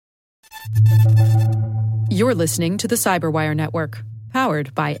You're listening to the Cyberwire Network,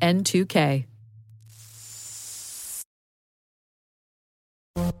 powered by N2K.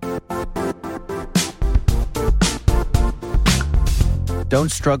 Don't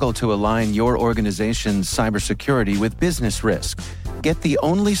struggle to align your organization's cybersecurity with business risk. Get the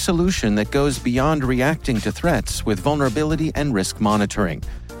only solution that goes beyond reacting to threats with vulnerability and risk monitoring.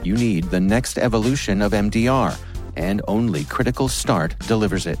 You need the next evolution of MDR, and only Critical Start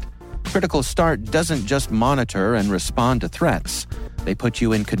delivers it. Critical Start doesn't just monitor and respond to threats. They put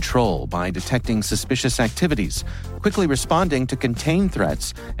you in control by detecting suspicious activities, quickly responding to contain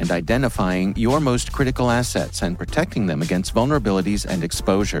threats, and identifying your most critical assets and protecting them against vulnerabilities and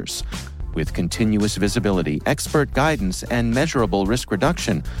exposures. With continuous visibility, expert guidance, and measurable risk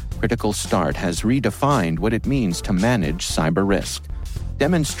reduction, Critical Start has redefined what it means to manage cyber risk.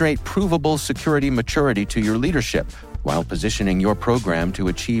 Demonstrate provable security maturity to your leadership while positioning your program to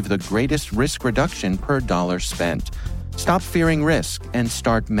achieve the greatest risk reduction per dollar spent. Stop fearing risk and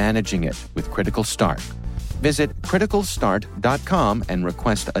start managing it with Critical Start. Visit criticalstart.com and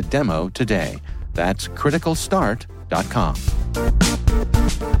request a demo today. That's criticalstart.com.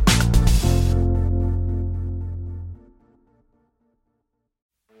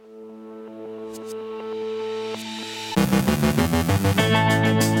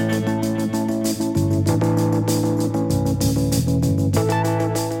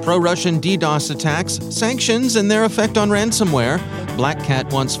 Pro-Russian DDoS attacks, sanctions, and their effect on ransomware. Black Cat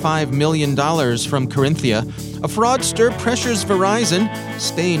wants $5 million from Corinthia. A fraudster pressures Verizon.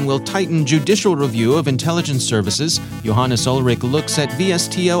 Spain will tighten judicial review of intelligence services. Johannes Ulrich looks at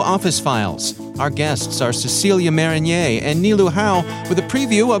VSTO office files. Our guests are Cecilia Marinier and Nilu Hao with a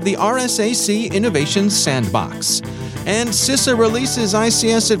preview of the RSAC Innovation Sandbox. And CISA releases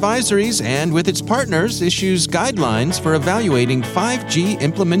ICS advisories and, with its partners, issues guidelines for evaluating 5G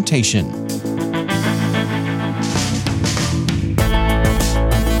implementation.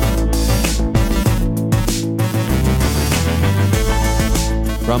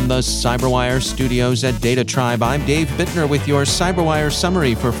 From the Cyberwire studios at Data Tribe, I'm Dave Bittner with your Cyberwire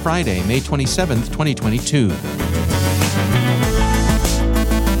summary for Friday, May 27th, 2022.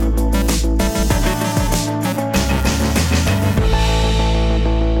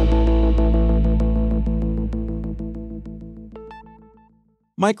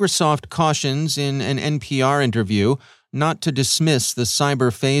 Microsoft cautions in an NPR interview not to dismiss the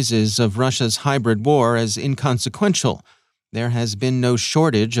cyber phases of Russia's hybrid war as inconsequential. There has been no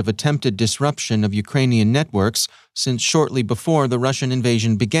shortage of attempted disruption of Ukrainian networks since shortly before the Russian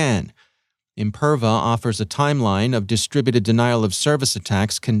invasion began. Imperva offers a timeline of distributed denial-of-service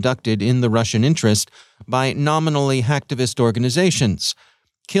attacks conducted in the Russian interest by nominally hacktivist organizations.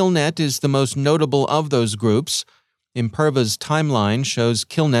 Killnet is the most notable of those groups. Imperva's timeline shows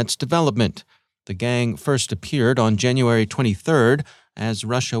Killnet's development. The gang first appeared on January 23rd as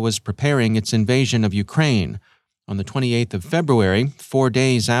Russia was preparing its invasion of Ukraine. On the 28th of February, 4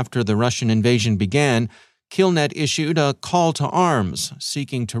 days after the Russian invasion began, Killnet issued a call to arms,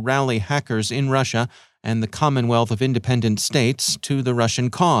 seeking to rally hackers in Russia and the Commonwealth of Independent States to the Russian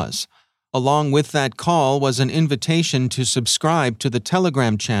cause. Along with that call was an invitation to subscribe to the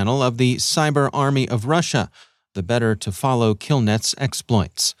Telegram channel of the Cyber Army of Russia, the better to follow Killnet's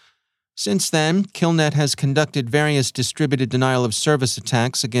exploits. Since then, Killnet has conducted various distributed denial-of-service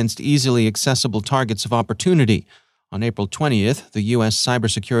attacks against easily accessible targets of opportunity. On April 20th, the U.S.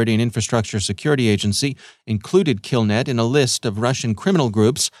 Cybersecurity and Infrastructure Security Agency included Killnet in a list of Russian criminal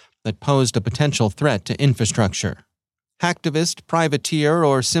groups that posed a potential threat to infrastructure. Hacktivist, privateer,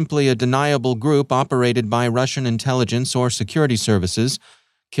 or simply a deniable group operated by Russian intelligence or security services,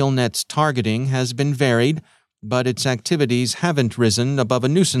 Killnet's targeting has been varied, but its activities haven't risen above a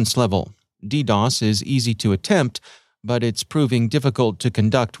nuisance level. DDoS is easy to attempt, but it's proving difficult to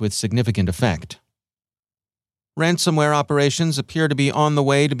conduct with significant effect. Ransomware operations appear to be on the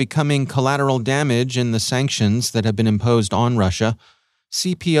way to becoming collateral damage in the sanctions that have been imposed on Russia.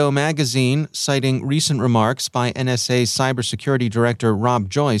 CPO Magazine, citing recent remarks by NSA Cybersecurity Director Rob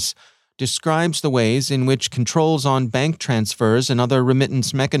Joyce, describes the ways in which controls on bank transfers and other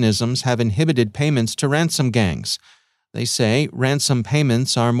remittance mechanisms have inhibited payments to ransom gangs. They say ransom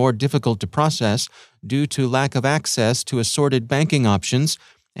payments are more difficult to process due to lack of access to assorted banking options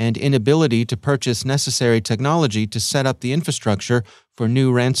and inability to purchase necessary technology to set up the infrastructure for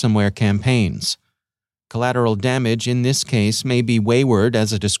new ransomware campaigns. Collateral damage in this case may be wayward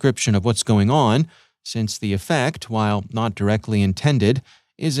as a description of what's going on, since the effect, while not directly intended,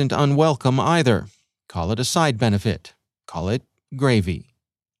 isn't unwelcome either. Call it a side benefit. Call it gravy.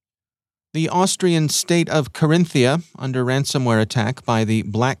 The Austrian state of Carinthia, under ransomware attack by the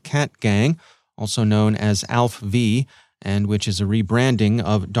Black Cat Gang, also known as Alph V, and which is a rebranding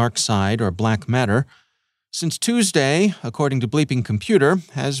of DarkSide or Black Matter, since Tuesday, according to Bleeping Computer,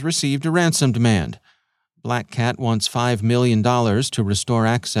 has received a ransom demand. Black Cat wants $5 million to restore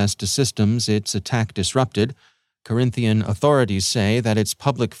access to systems its attack disrupted. Corinthian authorities say that its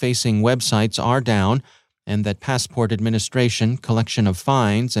public-facing websites are down and that passport administration, collection of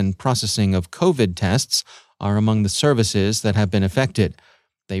fines, and processing of COVID tests are among the services that have been affected.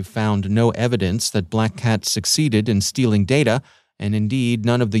 They've found no evidence that Black Cat succeeded in stealing data, and indeed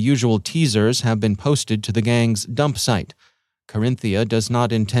none of the usual teasers have been posted to the gang's dump site. Carinthia does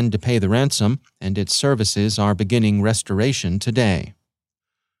not intend to pay the ransom, and its services are beginning restoration today.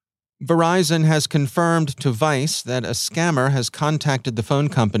 Verizon has confirmed to Vice that a scammer has contacted the phone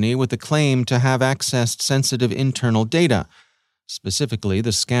company with a claim to have accessed sensitive internal data. Specifically, the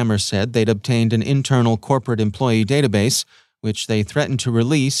scammer said they'd obtained an internal corporate employee database, which they threatened to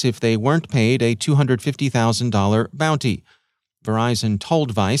release if they weren't paid a $250,000 bounty. Verizon told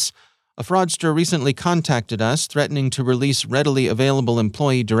Vice, "A fraudster recently contacted us threatening to release readily available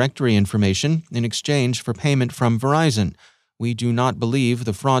employee directory information in exchange for payment from Verizon. We do not believe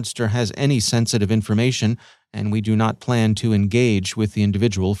the fraudster has any sensitive information, and we do not plan to engage with the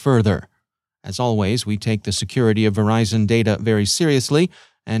individual further. As always, we take the security of Verizon data very seriously,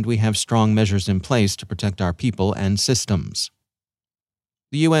 and we have strong measures in place to protect our people and systems."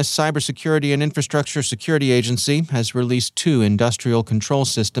 The U.S. Cybersecurity and Infrastructure Security Agency has released 2 industrial control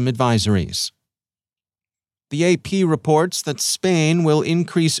system advisories. The AP reports that Spain will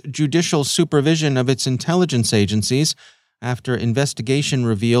increase judicial supervision of its intelligence agencies after investigation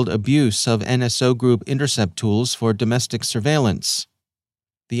revealed abuse of NSO Group intercept tools for domestic surveillance.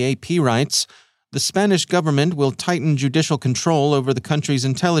 The AP writes, "The Spanish government will tighten judicial control over the country's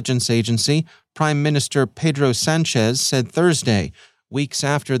intelligence agency," Prime Minister Pedro Sanchez said Thursday, weeks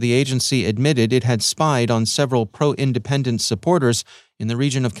after the agency admitted it had spied on several pro-independent supporters in the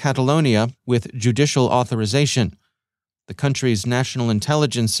region of Catalonia with judicial authorization. The country's National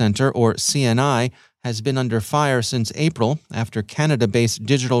Intelligence Center, or CNI, has been under fire since April after Canada-based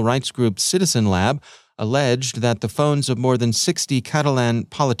digital rights group Citizen Lab alleged that the phones of more than 60 Catalan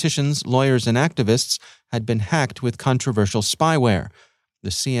politicians, lawyers, and activists had been hacked with controversial spyware.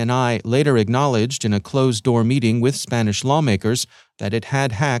 The CNI later acknowledged in a closed-door meeting with Spanish lawmakers that it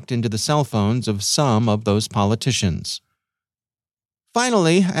had hacked into the cell phones of some of those politicians.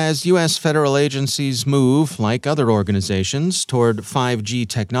 Finally, as U.S. federal agencies move, like other organizations, toward 5G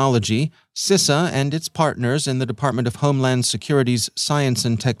technology, CISA and its partners in the Department of Homeland Security's Science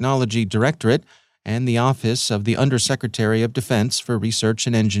and Technology Directorate and the Office of the Undersecretary of Defense for Research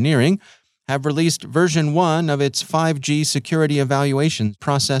and Engineering have released version 1 of its 5G security evaluation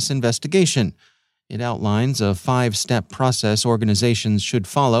process investigation. It outlines a 5-step process organizations should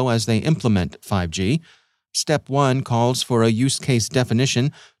follow as they implement 5G. Step 1 calls for a use case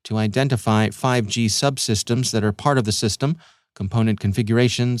definition to identify 5G subsystems that are part of the system, component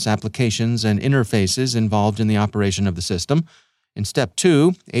configurations, applications, and interfaces involved in the operation of the system. In Step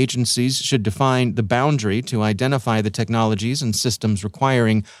 2, agencies should define the boundary to identify the technologies and systems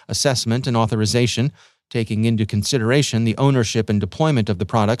requiring assessment and authorization, taking into consideration the ownership and deployment of the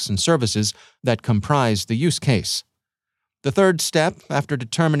products and services that comprise the use case. The third step, after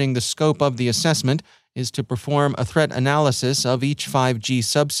determining the scope of the assessment, is to perform a threat analysis of each 5G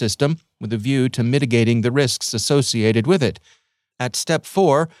subsystem with a view to mitigating the risks associated with it. At Step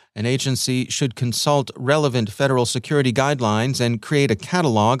 4, an agency should consult relevant federal security guidelines and create a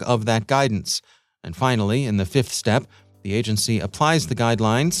catalog of that guidance. And finally, in the 5th step, the agency applies the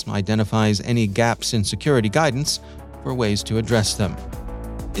guidelines, identifies any gaps in security guidance for ways to address them.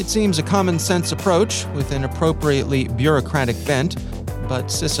 It seems a common-sense approach with an appropriately bureaucratic bent, but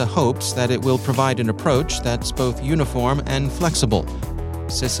CISA hopes that it will provide an approach that's both uniform and flexible.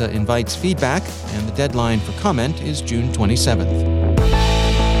 CISA invites feedback, and the deadline for comment is June 27th.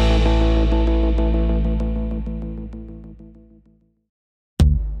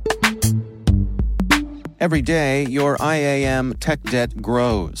 Every day, your IAM tech debt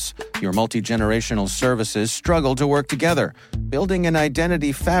grows. Your multi-generational services struggle to work together. Building an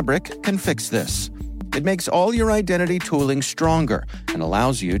identity fabric can fix this. It makes all your identity tooling stronger and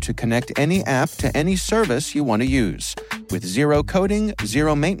allows you to connect any app to any service you want to use, with zero coding,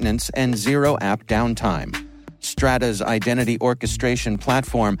 zero maintenance, and zero app downtime. Strata's identity orchestration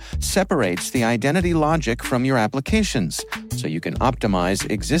platform separates the identity logic from your applications, so you can optimize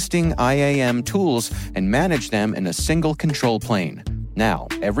existing IAM tools and manage them in a single control plane. Now,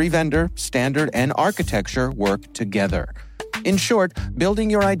 every vendor, standard, and architecture work together. In short, building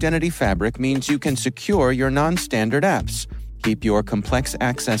your identity fabric means you can secure your non-standard apps, keep your complex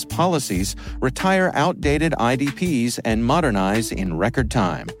access policies, retire outdated IDPs, and modernize in record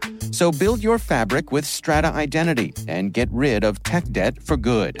time. So build your fabric with Strata Identity and get rid of tech debt for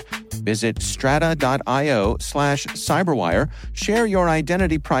good. Visit strata.io/cyberwire, share your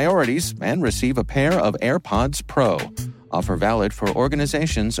identity priorities, and receive a pair of AirPods Pro. Offer valid for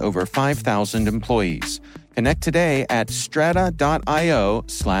organizations over 5,000 employees. Connect today at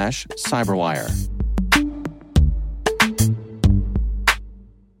strata.io/cyberwire.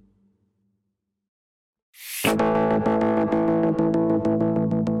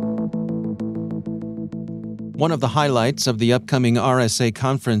 One of the highlights of the upcoming RSA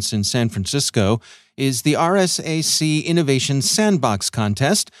conference in San Francisco is the RSAC Innovation Sandbox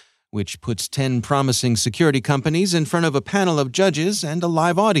Contest, which puts 10 promising security companies in front of a panel of judges and a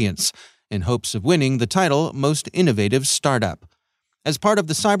live audience in hopes of winning the title Most Innovative Startup. As part of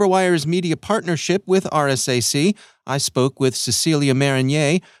the CyberWire's media partnership with RSAC, I spoke with Cecilia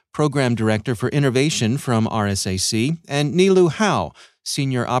Marinier, Program Director for Innovation from RSAC, and Nilu Hao,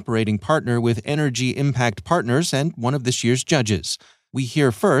 Senior Operating Partner with Energy Impact Partners and one of this year's judges. We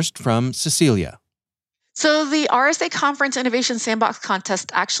hear first from Cecilia. So the RSA Conference Innovation Sandbox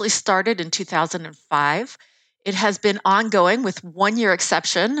Contest actually started in 2005. It has been ongoing with 1 year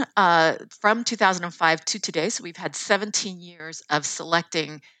exception from 2005 to today. So we've had 17 years of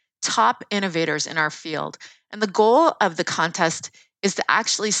selecting top innovators in our field. And the goal of the contest is to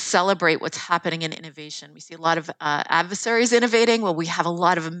actually celebrate what's happening in innovation. We see a lot of adversaries innovating. Well, we have a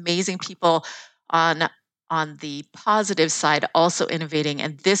lot of amazing people on the positive side also innovating.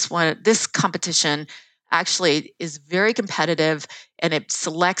 And this competition actually is very competitive, and it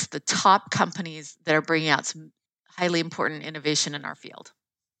selects the top companies that are bringing out some highly important innovation in our field.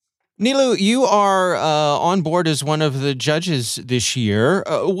 Nilu, you are on board as one of the judges this year.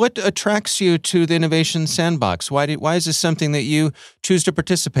 What attracts you to the Innovation Sandbox? Why is this something that you choose to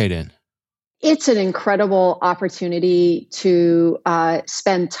participate in? It's an incredible opportunity to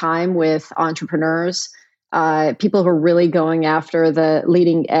spend time with entrepreneurs, people who are really going after the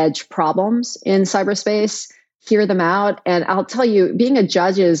leading edge problems in cyberspace, hear them out. And I'll tell you, being a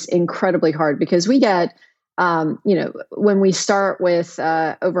judge is incredibly hard because we get when we start with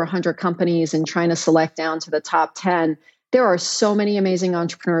over 100 companies and trying to select down to the top 10, there are so many amazing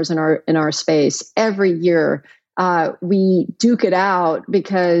entrepreneurs in our space. Every year, we duke it out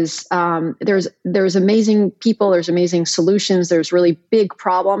because there's amazing people, there's amazing solutions, there's really big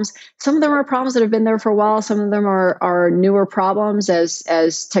problems. Some of them are problems that have been there for a while. Some of them are newer problems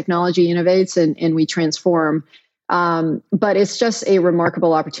as technology innovates and we transform. But it's just a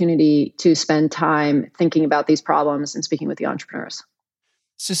remarkable opportunity to spend time thinking about these problems and speaking with the entrepreneurs.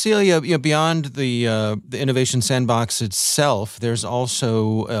 Cecilia, beyond the Innovation Sandbox itself, there's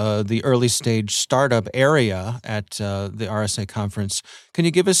also the early stage startup area at the RSA conference. Can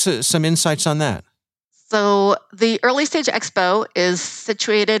you give us some insights on that? So the Early Stage Expo is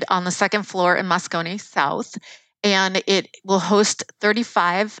situated on the second floor in Moscone South, and it will host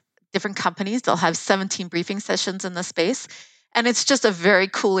 35 different companies. They'll have 17 briefing sessions in the space. And it's just a very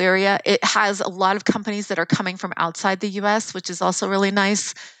cool area. It has a lot of companies that are coming from outside the US, which is also really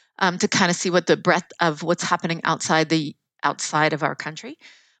nice to kind of see what the breadth of what's happening outside of our country.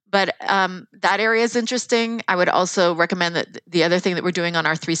 But that area is interesting. I would also recommend that the other thing that we're doing on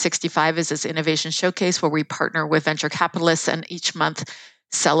our 365 is this innovation showcase where we partner with venture capitalists and each month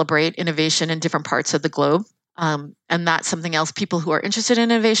celebrate innovation in different parts of the globe. And that's something else people who are interested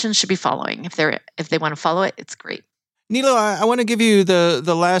in innovation should be following. If they want to follow it, it's great. Nilu, I want to give you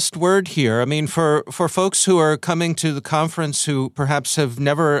the last word here. I mean, for folks who are coming to the conference who perhaps have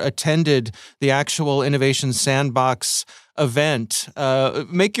never attended the actual Innovation Sandbox event,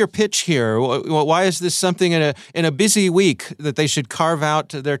 make your pitch here. Why is this something in a busy week that they should carve out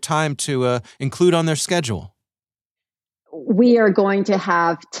their time to include on their schedule? We are going to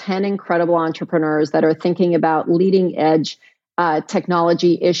have 10 incredible entrepreneurs that are thinking about leading edge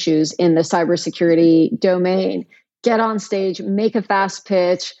technology issues in the cybersecurity domain. Get on stage, make a fast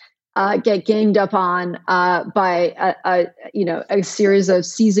pitch, get ganged up on by a series of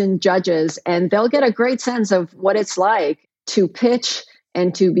seasoned judges, and they'll get a great sense of what it's like to pitch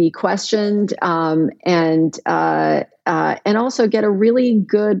and to be questioned, and also get a really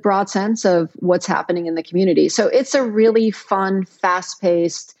good broad sense of what's happening in the community. So it's a really fun,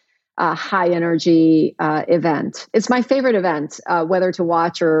 fast-paced, high-energy event. It's my favorite event, whether to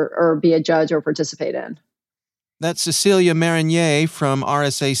watch or be a judge or participate in. That's Cecilia Marinier from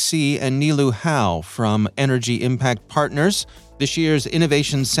RSAC and Nilu Hao from Energy Impact Partners. This year's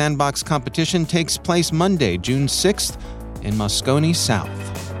Innovation Sandbox competition takes place Monday, June 6th. in Moscone South.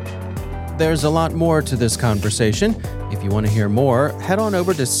 There's a lot more to this conversation. If you want to hear more, head on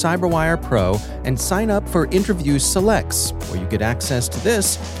over to CyberWire Pro and sign up for Interview Selects, where you get access to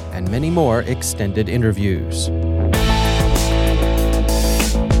this and many more extended interviews.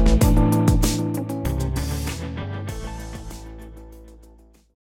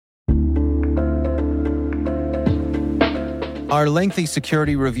 Are lengthy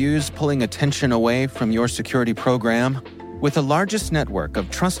security reviews pulling attention away from your security program? With the largest network of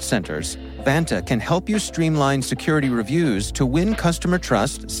trust centers, Vanta can help you streamline security reviews to win customer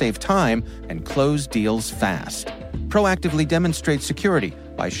trust, save time, and close deals fast. Proactively demonstrate security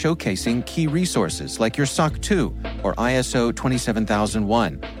by showcasing key resources like your SOC 2 or ISO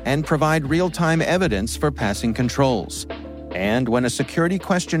 27001 and provide real-time evidence for passing controls. And when a security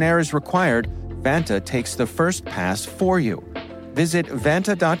questionnaire is required, Vanta takes the first pass for you. Visit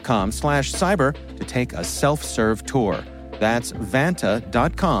vanta.com/cyber to take a self-serve tour. That's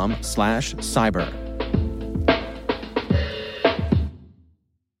vanta.com/cyber.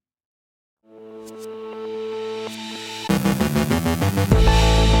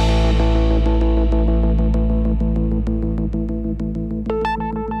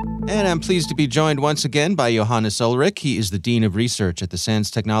 And I'm pleased to be joined once again by Johannes Ulrich. He is the Dean of Research at the SANS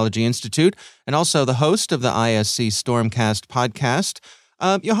Technology Institute and also the host of the ISC Stormcast podcast.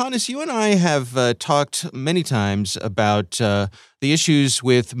 Johannes, you and I have talked many times about the issues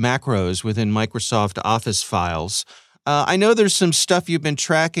with macros within Microsoft Office files. I know there's some stuff you've been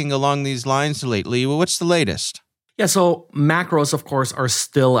tracking along these lines lately. Well, what's the latest? Yeah, so macros, of course, are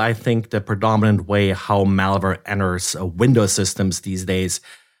still, I think, the predominant way how malware enters Windows systems these days.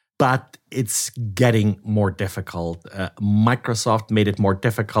 But it's getting more difficult. Microsoft made it more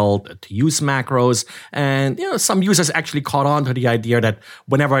difficult to use macros. And some users actually caught on to the idea that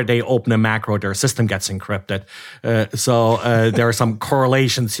whenever they open a macro, their system gets encrypted. So there are some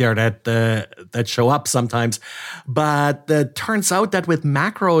correlations here that show up sometimes. But it turns out that with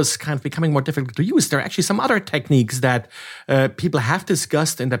macros kind of becoming more difficult to use, there are actually some other techniques that people have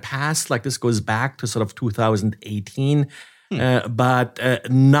discussed in the past. Like this goes back to sort of 2018. But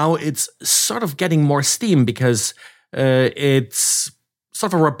now it's sort of getting more steam because it's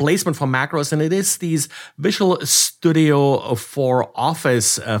sort of a replacement for macros, and it is these Visual Studio for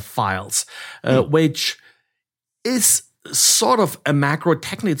Office files, which is sort of a macro.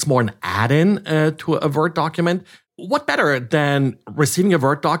 Technically, it's more an add-in to a Word document. What better than receiving a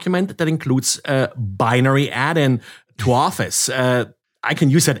Word document that includes a binary add-in to Office? I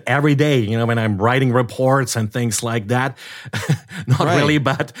can use it every day, when I'm writing reports and things like that. Not really,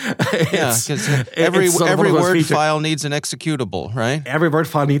 but because every Word file needs an executable, right? Every Word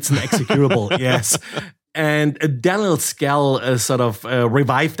file needs an executable, yes. And Daniel Skell sort of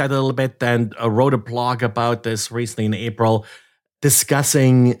revived that a little bit and wrote a blog about this recently in April,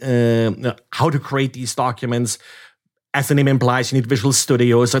 discussing how to create these documents. As the name implies, you need Visual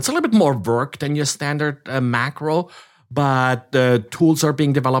Studio, so it's a little bit more work than your standard macro. But tools are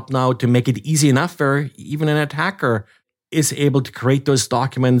being developed now to make it easy enough where even an attacker is able to create those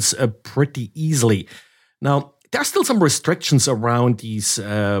documents pretty easily. Now, there are still some restrictions around these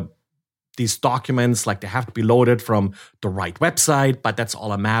documents, like they have to be loaded from the right website, but that's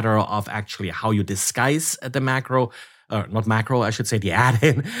all a matter of actually how you disguise the macro, not macro, I should say the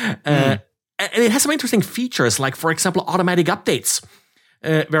add-in. And it has some interesting features, like, for example, automatic updates.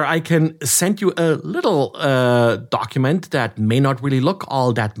 Where I can send you a little document that may not really look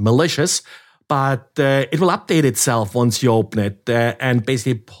all that malicious, but it will update itself once you open it and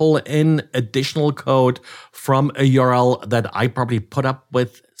basically pull in additional code from a URL that I probably put up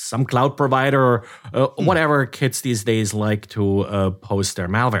with some cloud provider or whatever kids these days like to post their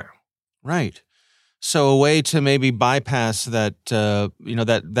malware. Right. So a way to maybe bypass that,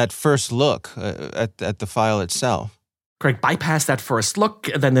 that first look at the file itself. Correct. Bypass that first look.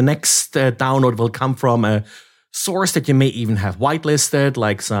 Then the next download will come from a source that you may even have whitelisted,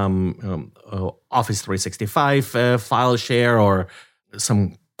 like some Office 365 file share or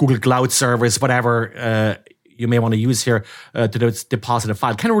some Google Cloud service, whatever you may want to use here to deposit a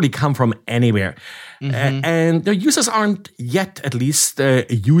file. Can really come from anywhere. And the users aren't yet, at least,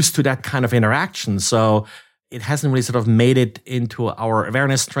 used to that kind of interaction. So it hasn't really sort of made it into our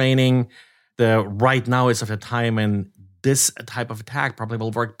awareness training. Right now is of a time when this type of attack probably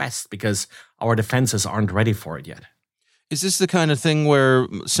will work best because our defenses aren't ready for it yet. Is this the kind of thing where,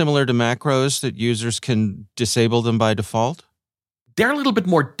 similar to macros, that users can disable them by default? They're a little bit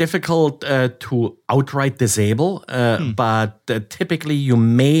more difficult to outright disable, but typically you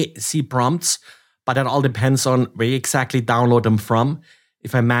may see prompts, but that all depends on where you exactly download them from.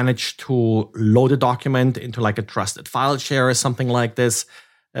 if I manage to load a document into like a trusted file share or something like this,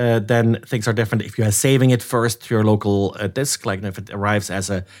 then things are different. If you are saving it first to your local disk, like if it arrives as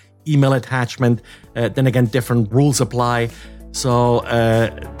an email attachment, then again, different rules apply. So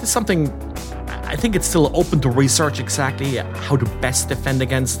this is something I think it's still open to research exactly how to best defend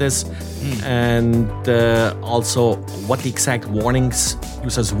against this, and also what the exact warnings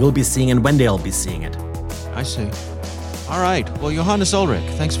users will be seeing and when they'll be seeing it. I see. All right. Well, Johannes Ullrich,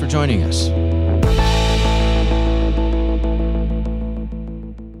 thanks for joining us.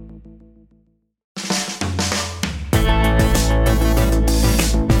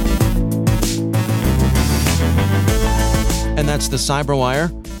 And that's the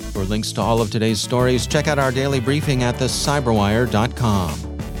Cyberwire. For links to all of today's stories, check out our daily briefing at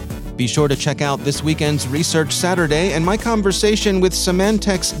thecyberwire.com. Be sure to check out this weekend's Research Saturday and my conversation with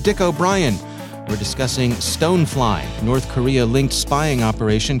Symantec's Dick O'Brien. We're discussing Stonefly. North Korea-linked spying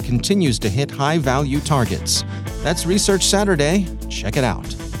operation continues to hit high-value targets. That's Research Saturday. Check it out.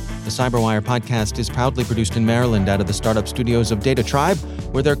 The Cyberwire podcast is proudly produced in Maryland out of the startup studios of Data Tribe,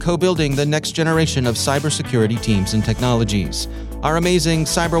 where they're co-building the next generation of cybersecurity teams and technologies. Our amazing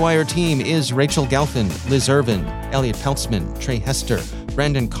Cyberwire team is Rachel Gelfin, Liz Irvin, Elliot Peltzman, Trey Hester,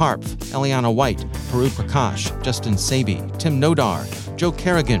 Brandon Karpf, Eliana White, Haru Prakash, Justin Sabi, Tim Nodar, Joe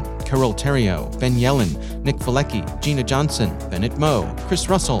Kerrigan, Carol Terrio, Ben Yellen, Nick Valecki, Gina Johnson, Bennett Moe, Chris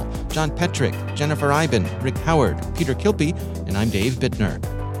Russell, John Petrick, Jennifer Iben, Rick Howard, Peter Kilpie, and I'm Dave Bittner.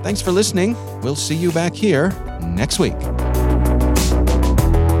 Thanks for listening. We'll see you back here next week.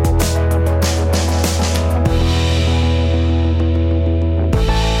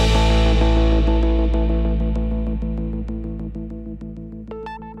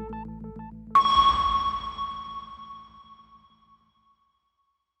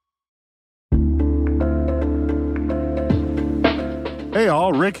 Hey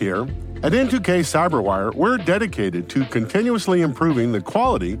all, Rick here. At N2K Cyberwire, we're dedicated to continuously improving the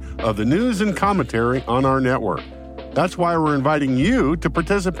quality of the news and commentary on our network. That's why we're inviting you to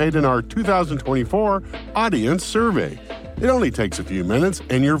participate in our 2024 audience survey. It only takes a few minutes,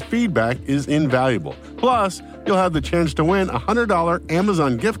 and your feedback is invaluable. Plus, you'll have the chance to win a $100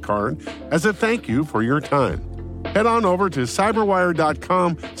 Amazon gift card as a thank you for your time. Head on over to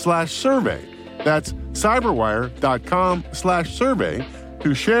cyberwire.com/survey. That's cyberwire.com/survey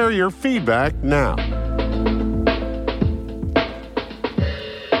to share your feedback now.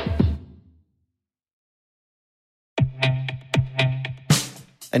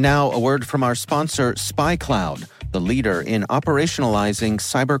 And now a word from our sponsor, SpyCloud, the leader in operationalizing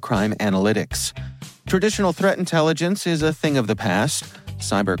cybercrime analytics. Traditional threat intelligence is a thing of the past.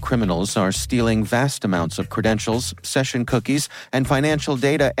 Cyber criminals are stealing vast amounts of credentials, session cookies, and financial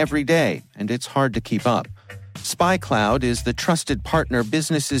data every day, and it's hard to keep up. SpyCloud is the trusted partner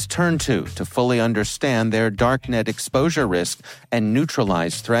businesses turn to fully understand their darknet exposure risk and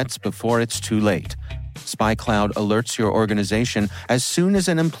neutralize threats before it's too late. SpyCloud alerts your organization as soon as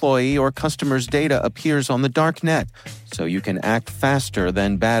an employee or customer's data appears on the darknet, so you can act faster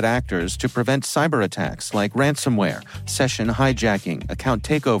than bad actors to prevent cyber attacks like ransomware, session hijacking, account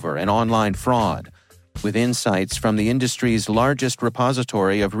takeover, and online fraud. With insights from the industry's largest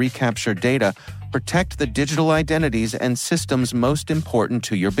repository of recaptured data, protect the digital identities and systems most important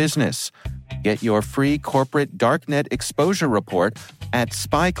to your business. Get your free corporate darknet exposure report at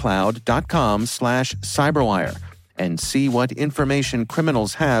spycloud.com/cyberwire and see what information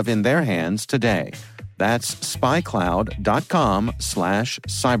criminals have in their hands today. That's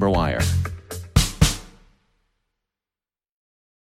spycloud.com/cyberwire.